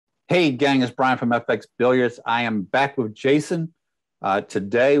Hey, gang, it's Bryan from FXBilliards. I am back with Jason.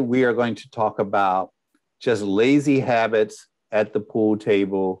 Today, we are going to talk about just lazy habits at the pool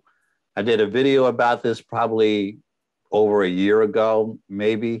table. I did a video about this probably over a year ago,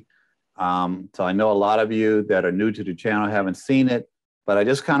 maybe. So I know a lot of you that are new to the channel haven't seen it, but I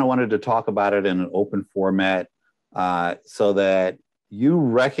just kind of wanted to talk about it in an open format so that you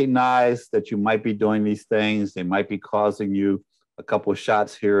recognize that you might be doing these things. They might be causing you a couple of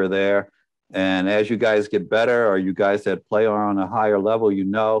shots here or there. And as you guys get better, or you guys that play are on a higher level, you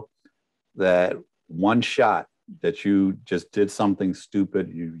know that one shot that you just did something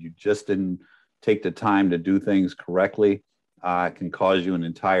stupid, you just didn't take the time to do things correctly, can cause you an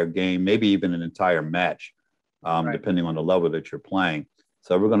entire game, maybe even an entire match, depending on the level that you're playing.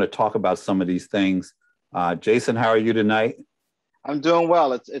 So we're going to talk about some of these things. Jason, how are you tonight? I'm doing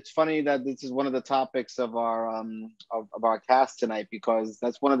well. It's funny that this is one of the topics of our cast tonight, because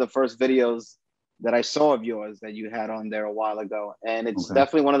that's one of the first videos that I saw of yours that you had on there a while ago, and it's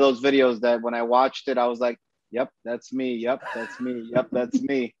definitely one of those videos that when I watched it, I was like, "Yep, that's me. Yep, that's me. Yep, that's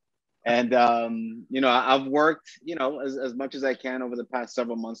me." And you know, I've worked, you know, as much as I can over the past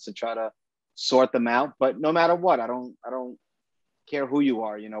several months to try to sort them out. But no matter what, I don't care who you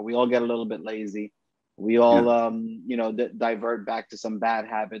are. You know, we all get a little bit lazy. We all, you know, divert back to some bad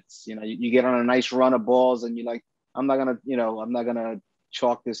habits. You know, you get on a nice run of balls and you're like, I'm not going to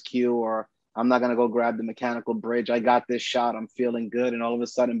chalk this cue, or I'm not going to go grab the mechanical bridge. I got this shot. I'm feeling good. And all of a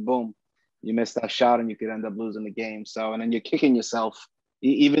sudden, boom, you miss that shot and you could end up losing the game. So, and then you're kicking yourself.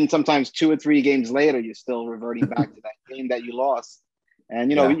 Even sometimes 2 or 3 games later, you're still reverting back to that game that you lost. And,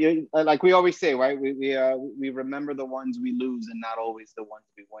 you know, like we always say, right? We remember the ones we lose and not always the ones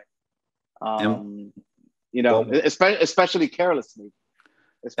we win. You know, especially carelessly.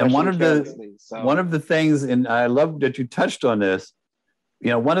 And one of the things, and I love that you touched on this, you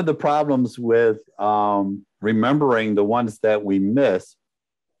know, one of the problems with remembering the ones that we miss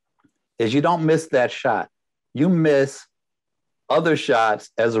is you don't miss that shot. You miss other shots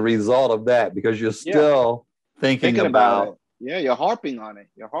as a result of that, because you're still thinking about it. Yeah, you're harping on it.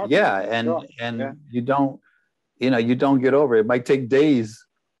 You don't, you know, you don't get over it. It might take days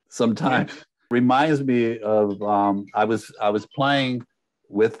sometimes. Yeah. Reminds me of I was playing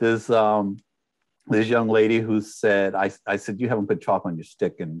with this this young lady who said, I said, you haven't put chalk on your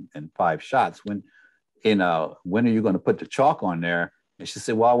stick in 5 shots. When, you know, when are you going to put the chalk on there? And she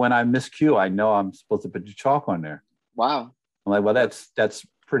said, well, when I miss cue, I know I'm supposed to put the chalk on there. Wow. I'm like, well, that's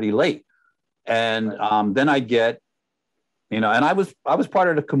pretty late. And then I get, you know, and I was part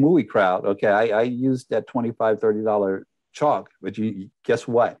of the Kamui crowd. Okay, I used that $25, $30 chalk, but you guess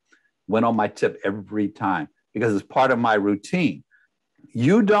what? Went on my tip every time because it's part of my routine.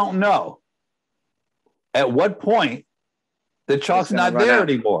 You don't know at what point the chalk's not there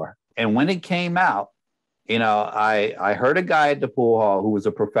anymore. And when it came out, you know, I heard a guy at the pool hall who was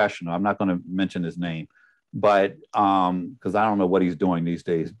a professional. I'm not going to mention his name, but because I don't know what he's doing these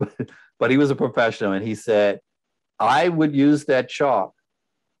days, but he was a professional, and he said, I would use that chalk,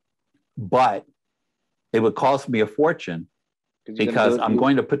 but it would cost me a fortune, because I'm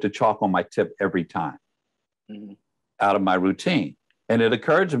going to put the chalk on my tip every time out of my routine. And it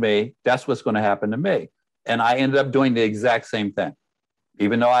occurred to me, that's what's going to happen to me. And I ended up doing the exact same thing.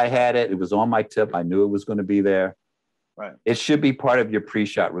 Even though I had it, it was on my tip. I knew it was going to be there. Right. It should be part of your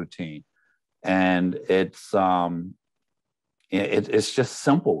pre-shot routine. And it's just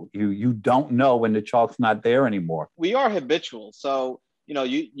simple. You don't know when the chalk's not there anymore. We are habitual. So, you know,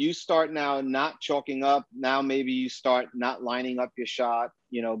 you start now not chalking up. Now maybe you start not lining up your shot,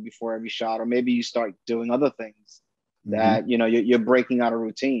 you know, before every shot, or maybe you start doing other things that, you know, you're breaking out a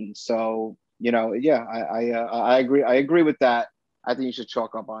routine. So, you know, yeah, I agree. I agree with that. I think you should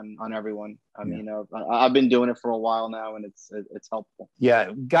chalk up on everyone. I mean, I've been doing it for a while now, and it's helpful.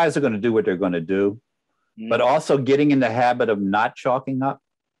 Yeah, guys are going to do what they're going to do, but also getting in the habit of not chalking up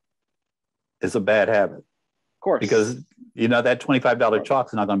is a bad habit. Of course. Because, you know, that $25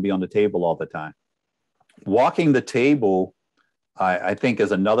 chalk's not going to be on the table all the time. Walking the table, I think,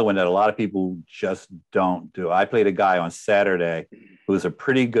 is another one that a lot of people just don't do. I played a guy on Saturday who was a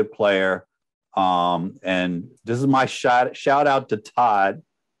pretty good player. And this is my shout out to Todd.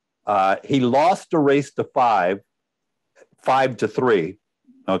 He lost the race to 5-3.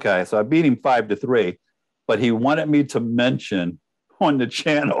 Okay, so I beat him 5-3, but he wanted me to mention on the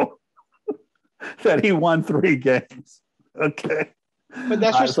channel that he won 3 games. Okay. But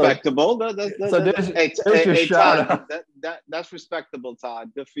that's respectable. There's your shout out. That's respectable,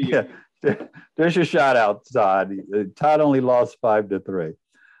 Todd. Good for you. Yeah, there's your shout out, Todd. Todd only lost 5-3.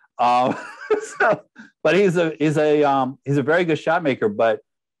 But he's a very good shot maker. But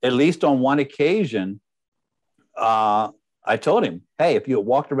at least on one occasion, I told him, hey, if you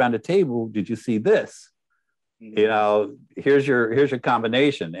walked around the table, did you see this? You know, here's your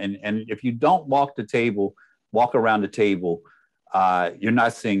combination. And if you don't walk around the table, you're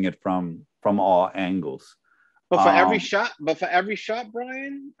not seeing it from all angles. But for every shot,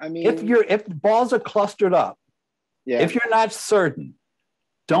 Bryan, I mean, if balls are clustered up, if you're not certain,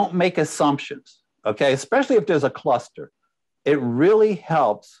 don't make assumptions. Okay, especially if there's a cluster. It really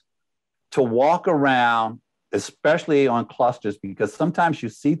helps to walk around, especially on clusters, because sometimes you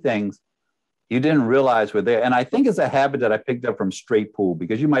see things you didn't realize were there. And I think it's a habit that I picked up from straight pool,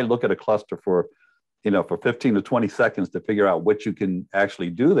 because you might look at a cluster for 15 to 20 seconds to figure out what you can actually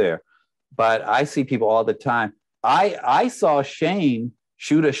do there. But I see people all the time. I saw Shane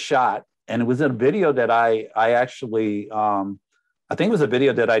shoot a shot, and it was a video that I actually, I think it was a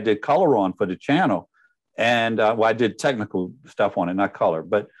video that I did color on for the channel. And I did technical stuff on it, not color.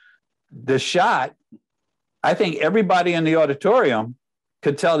 But the shot, I think everybody in the auditorium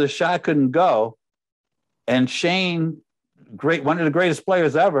could tell the shot couldn't go. And Shane, one of the greatest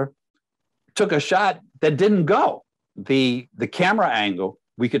players ever, took a shot that didn't go. The camera angle,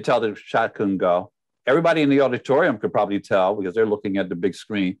 we could tell the shot couldn't go. Everybody in the auditorium could probably tell, because they're looking at the big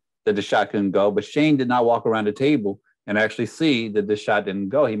screen, that the shot couldn't go. But Shane did not walk around the table and actually see that the shot didn't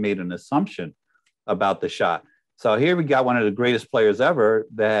go. He made an assumption about the shot. So here we got one of the greatest players ever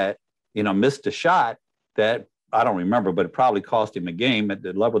that, missed a shot that I don't remember, but it probably cost him a game at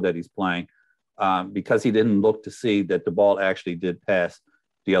the level that he's playing, because he didn't look to see that the ball actually did pass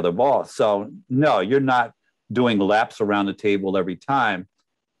the other ball. So no, you're not doing laps around the table every time.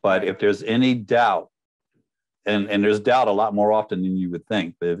 But if there's any doubt, and there's doubt a lot more often than you would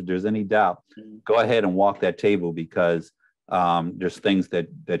think, but if there's any doubt, go ahead and walk that table, because there's things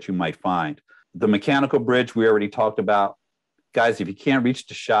that you might find. The mechanical bridge we already talked about. Guys, if you can't reach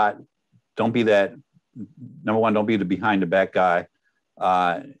the shot, don't be that. Number one, don't be the behind the back guy.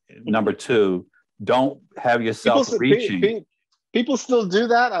 Number two, don't have yourself reaching. People still do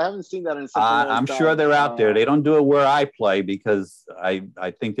that? I haven't seen that in such a long time. I'm sure they're out there. They don't do it where I play, because I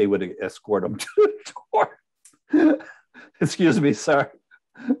think they would escort them to the door. Excuse me, sir.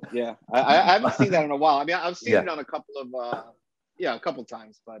 Yeah, I haven't seen that in a while. I mean, I've seen it on a couple of, a couple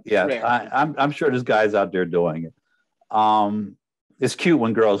times, but I'm sure there's guys out there doing it. It's cute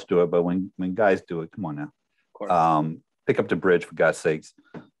when girls do it, but when guys do it, come on now. Of course. Pick up the bridge, for God's sakes.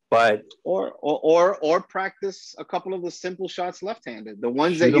 But or practice a couple of the simple shots left-handed, the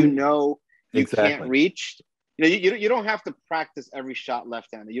ones that you can't reach. You don't have to practice every shot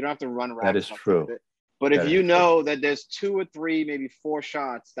left-handed. You don't have to run around. That is true. But if you know that there's 2 or 3, maybe 4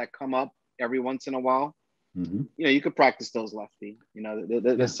 shots that come up every once in a while, you could practice those lefty.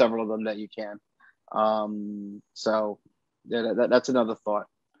 There's several of them that you can. So that's another thought.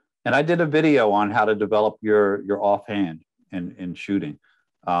 And I did a video on how to develop your offhand in shooting.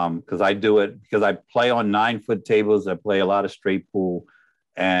 Because I do it because I play on 9-foot tables. I play a lot of straight pool.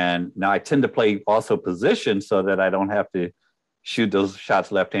 And now I tend to play also position so that I don't have to shoot those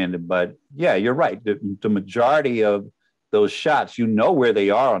shots left-handed. But yeah, you're right. The majority of those shots, where they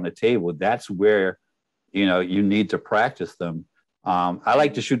are on the table. That's where, you need to practice them. I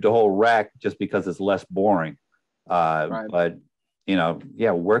like to shoot the whole rack just because it's less boring. Right. But,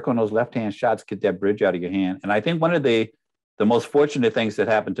 work on those left-hand shots, get that bridge out of your hand. And I think one of the most fortunate things that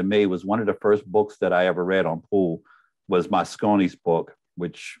happened to me was one of the first books that I ever read on pool was Mosconi's book,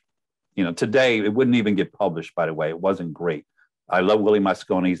 which, today it wouldn't even get published, by the way. It wasn't great. I love Willie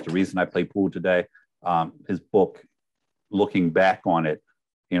Mosconi. He's the reason I play pool today. His book, looking back on it,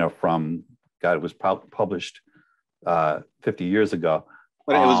 from, God, it was published 50 years ago.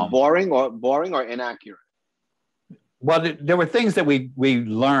 But it was boring or inaccurate? Well, there were things that we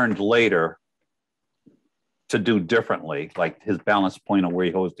learned later to do differently, like his balance point on where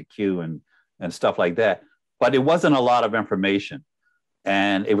he holds the cue and stuff like that. But it wasn't a lot of information.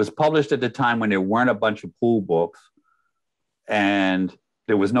 And it was published at the time when there weren't a bunch of pool books and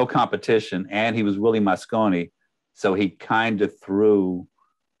there was no competition, and he was Willie Mosconi. So he kind of threw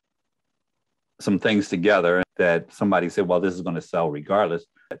some things together that somebody said, well, this is going to sell regardless.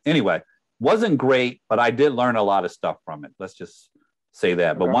 Anyway, wasn't great, but I did learn a lot of stuff from it. Let's just say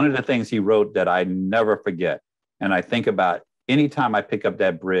that. But one of the things he wrote that I never forget, and I think about anytime I pick up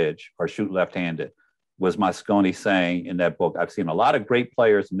that bridge or shoot left-handed, was Mosconi saying in that book, I've seen a lot of great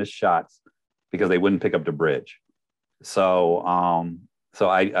players miss shots because they wouldn't pick up the bridge. So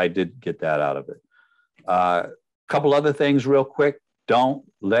I did get that out of it. Couple other things real quick. Don't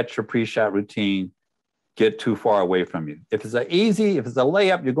let your pre-shot routine get too far away from you. If it's if it's a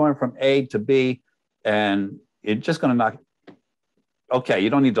layup, you're going from A to B, and it's just going to knock okay, you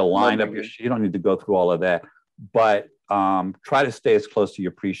don't need to line up your, you don't need to go through all of that, but try to stay as close to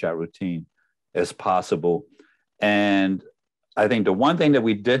your pre-shot routine as possible. And I think the one thing that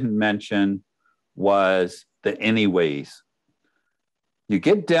we didn't mention was the anyways. You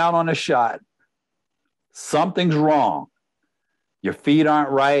get down on a shot, something's wrong. Your feet aren't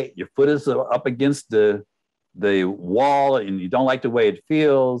right. Your foot is up against the wall and you don't like the way it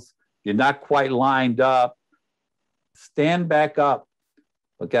feels. You're not quite lined up. Stand back up.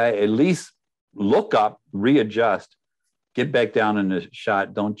 Okay. At least look up, readjust, get back down in the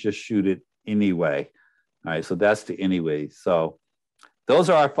shot. Don't just shoot it anyway. All right. So that's the anyway. So those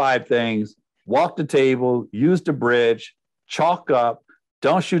are our 5 things. Walk the table, use the bridge, chalk up,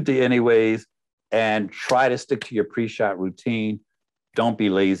 don't shoot the anyways, and try to stick to your pre-shot routine. Don't be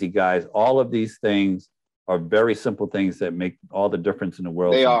lazy, guys. All of these things are very simple things that make all the difference in the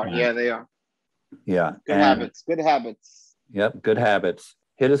world. They are. Yeah, they are. Yeah. Good habits. Good habits. Yep. Good habits.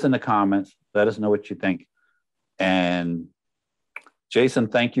 Hit us in the comments. Let us know what you think. And Jason,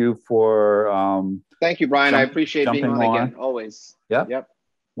 thank you for thank you, Brian. I appreciate being on again. Always. Yep.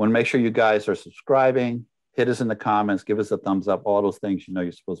 Want to make sure you guys are subscribing. Hit us in the comments. Give us a thumbs up. All those things you know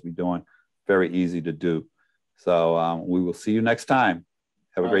you're supposed to be doing. Very easy to do. So we will see you next time.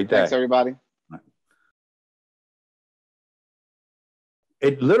 Have a great day. Thanks, everybody.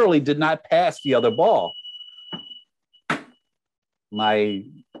 It literally did not pass the other ball. My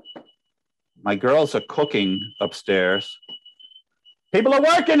girls are cooking upstairs. People are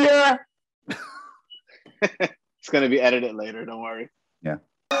working here. It's going to be edited later. Don't worry. Yeah.